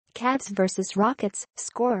Cavs vs Rockets,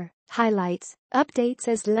 score, highlights, updates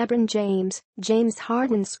as LeBron James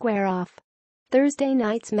Harden square off. Thursday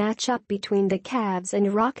night's matchup between the Cavs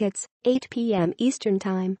and Rockets, 8 p.m. Eastern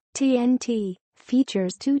Time, TNT,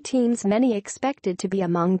 features two teams many expected to be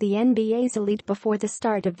among the NBA's elite before the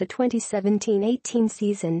start of the 2017-18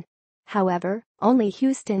 season. However, only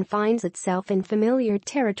Houston finds itself in familiar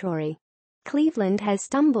territory. Cleveland has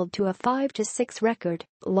stumbled to a 5-6 record,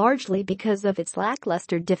 largely because of its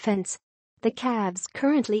lackluster defense. The Cavs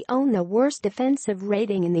currently own the worst defensive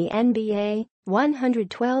rating in the NBA,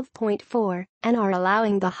 112.4, and are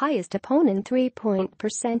allowing the highest opponent three-point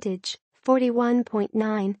percentage,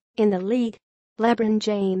 41.9, in the league. LeBron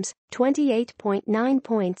James, 28.9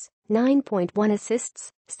 points, 9.1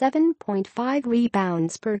 assists, 7.5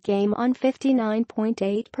 rebounds per game on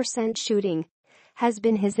 59.8% shooting, has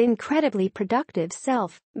been his incredibly productive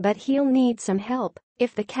self, but he'll need some help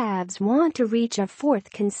if the Cavs want to reach a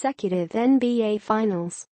fourth consecutive NBA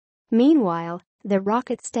Finals. Meanwhile, the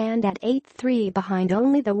Rockets stand at 8-3 behind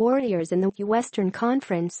only the Warriors in the Western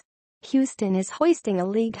Conference. Houston is hoisting a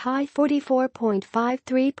league-high 44.5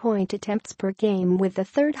 three-point attempts per game with the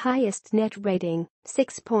third highest net rating,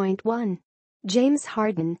 6.1. James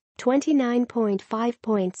Harden, 29.5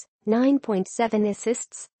 points, 9.7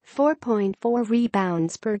 assists, 4.4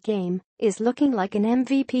 rebounds per game, is looking like an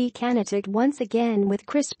MVP candidate once again with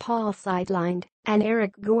Chris Paul sidelined, and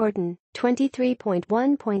Eric Gordon,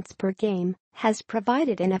 23.1 points per game, has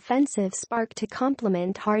provided an offensive spark to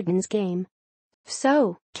complement Harden's game.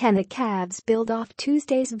 So, can the Cavs build off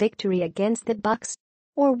Tuesday's victory against the Bucks?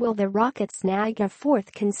 Or will the Rockets snag a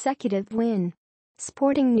fourth consecutive win?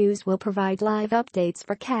 Sporting News will provide live updates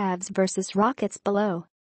for Cavs vs Rockets below.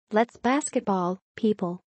 Let's basketball,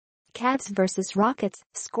 people. Cavs vs Rockets,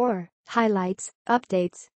 score, highlights,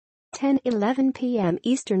 updates. 10:11 p.m.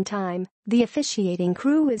 Eastern Time, the officiating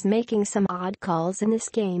crew is making some odd calls in this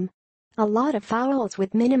game. A lot of fouls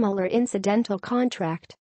with minimal or incidental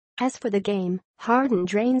contact. As for the game, Harden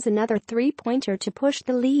drains another three-pointer to push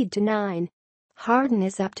the lead to 9. Harden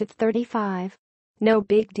is up to 35. No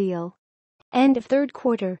big deal. End of third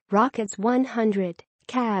quarter, Rockets 100,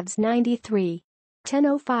 Cavs 93.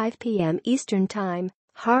 10:05 p.m. Eastern Time,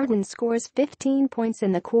 Harden scores 15 points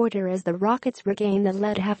in the quarter as the Rockets regain the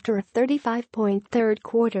lead after a 35-point third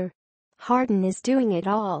quarter. Harden is doing it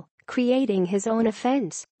all, creating his own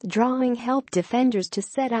offense, drawing help defenders to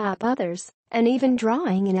set up others, and even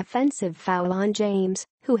drawing an offensive foul on James,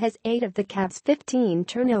 who has 8 of the Cavs' 15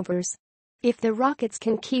 turnovers. If the Rockets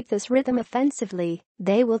can keep this rhythm offensively,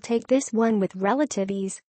 they will take this one with relative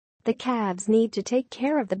ease. The Cavs need to take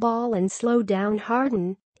care of the ball and slow down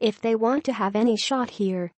Harden if they want to have any shot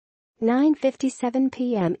here. 9:57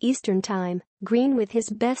 p.m. Eastern Time, Green with his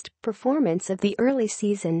best performance of the early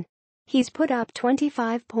season. He's put up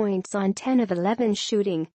 25 points on 10 of 11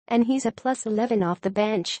 shooting, and he's a plus 11 off the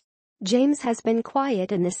bench. James has been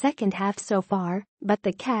quiet in the second half so far, but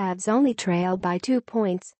the Cavs only trail by 2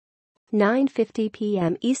 points. 9:50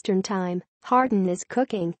 p.m. Eastern Time, Harden is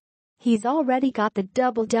cooking. He's already got the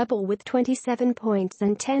double-double with 27 points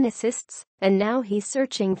and 10 assists, and now he's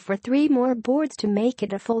searching for 3 more boards to make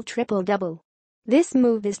it a full triple-double. This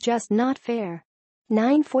move is just not fair.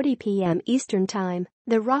 9:40 p.m. Eastern Time,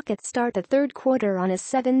 the Rockets start the third quarter on a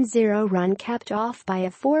 7-0 run capped off by a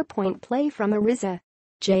 4-point play from Ariza.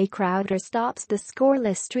 Jay Crowder stops the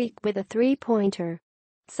scoreless streak with a three-pointer.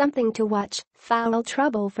 Something to watch, foul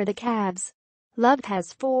trouble for the Cavs. Love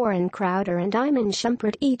has 4 and Crowder and Iman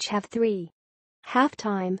Shumpert each have 3.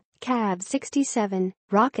 Halftime, Cavs 67,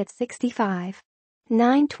 Rockets 65.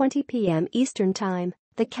 9:20 p.m. Eastern Time,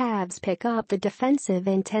 the Cavs pick up the defensive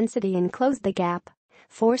intensity and close the gap,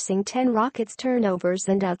 forcing 10 Rockets turnovers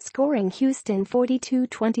and outscoring Houston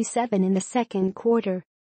 42-27 in the second quarter.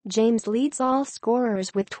 James leads all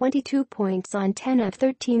scorers with 22 points on 10 of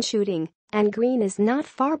 13 shooting, and Green is not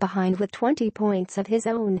far behind with 20 points of his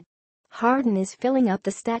own. Harden is filling up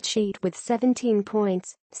the stat sheet with 17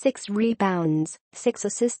 points, 6 rebounds, 6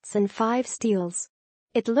 assists and 5 steals.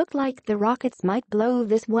 It looked like the Rockets might blow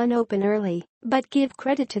this one open early, but give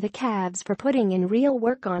credit to the Cavs for putting in real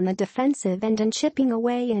work on the defensive end and chipping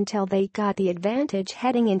away until they got the advantage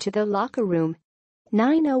heading into the locker room.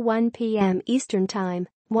 9:01 p.m. Eastern Time,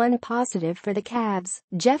 one positive for the Cavs,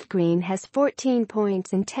 Jeff Green has 14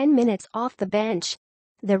 points in 10 minutes off the bench.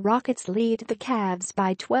 The Rockets lead the Cavs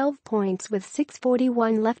by 12 points with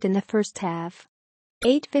 6:41 left in the first half.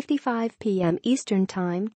 8:55 p.m. Eastern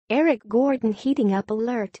Time, Eric Gordon heating up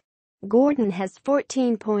alert. Gordon has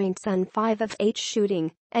 14 points on 5 of 8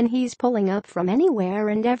 shooting, and he's pulling up from anywhere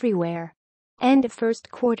and everywhere. End of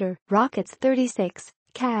first quarter, Rockets 36,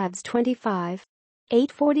 Cavs 25.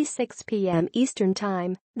 8:46 p.m. Eastern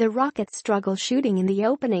Time, the Rockets struggle shooting in the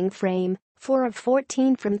opening frame, 4 of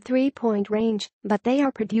 14 from three-point range, but they are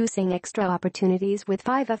producing extra opportunities with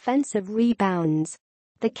 5 offensive rebounds.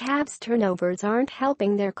 The Cavs' turnovers aren't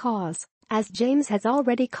helping their cause, as James has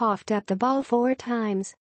already coughed up the ball 4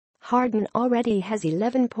 times. Harden already has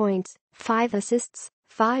 11 points, 5 assists,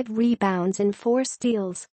 5 rebounds and 4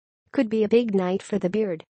 steals. Could be a big night for the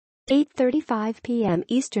Beard. 8:35 p.m.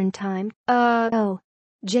 Eastern Time.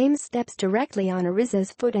 James steps directly on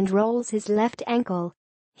Ariza's foot and rolls his left ankle.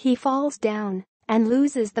 He falls down and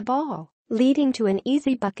loses the ball, leading to an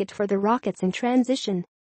easy bucket for the Rockets in transition.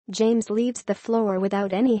 James leaves the floor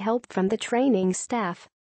without any help from the training staff.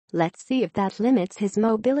 Let's see if that limits his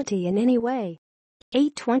mobility in any way.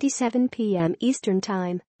 8:27 p.m. Eastern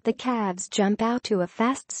Time, the Cavs jump out to a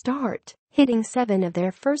fast start, hitting 7 of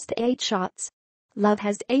their first 8 shots. Love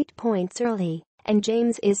has 8 points early, and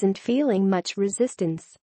James isn't feeling much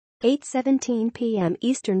resistance. 8:17 p.m.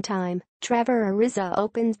 Eastern Time, Trevor Ariza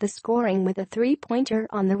opens the scoring with a three-pointer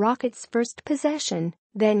on the Rockets' first possession.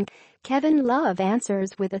 Then, Kevin Love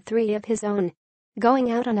answers with a 3 of his own.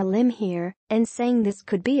 Going out on a limb here and saying this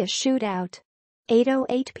could be a shootout.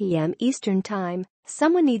 8:08 p.m. Eastern Time,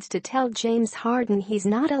 someone needs to tell James Harden he's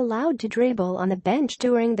not allowed to dribble on the bench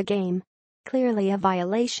during the game. Clearly a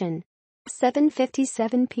violation.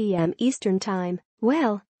 7:57 p.m. Eastern Time,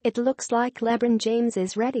 well, it looks like LeBron James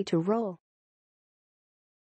is ready to roll.